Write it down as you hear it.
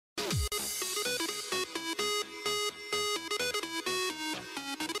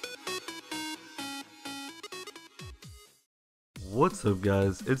What's up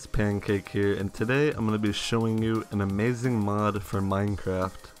guys, it's Pancake here, and today I'm going to be showing you an amazing mod for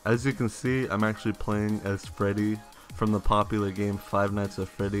Minecraft. As you can see, I'm actually playing as Freddy from the popular game Five Nights at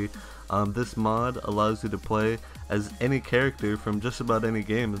Freddy. This mod allows you to play as any character from just about any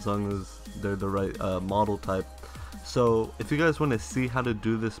game as long as they're the right model type. So if you guys want to see how to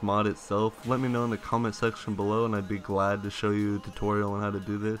do this mod itself, let me know in the comment section below and I'd be glad to show you a tutorial on how to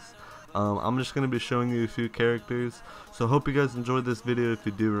do this. I'm just going to be showing you a few characters, so hope you guys enjoyed this video. If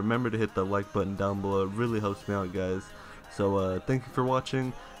you do, remember to hit the like button down below, it really helps me out guys. So thank you for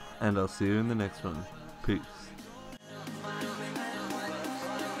watching, and I'll see you in the next one. Peace.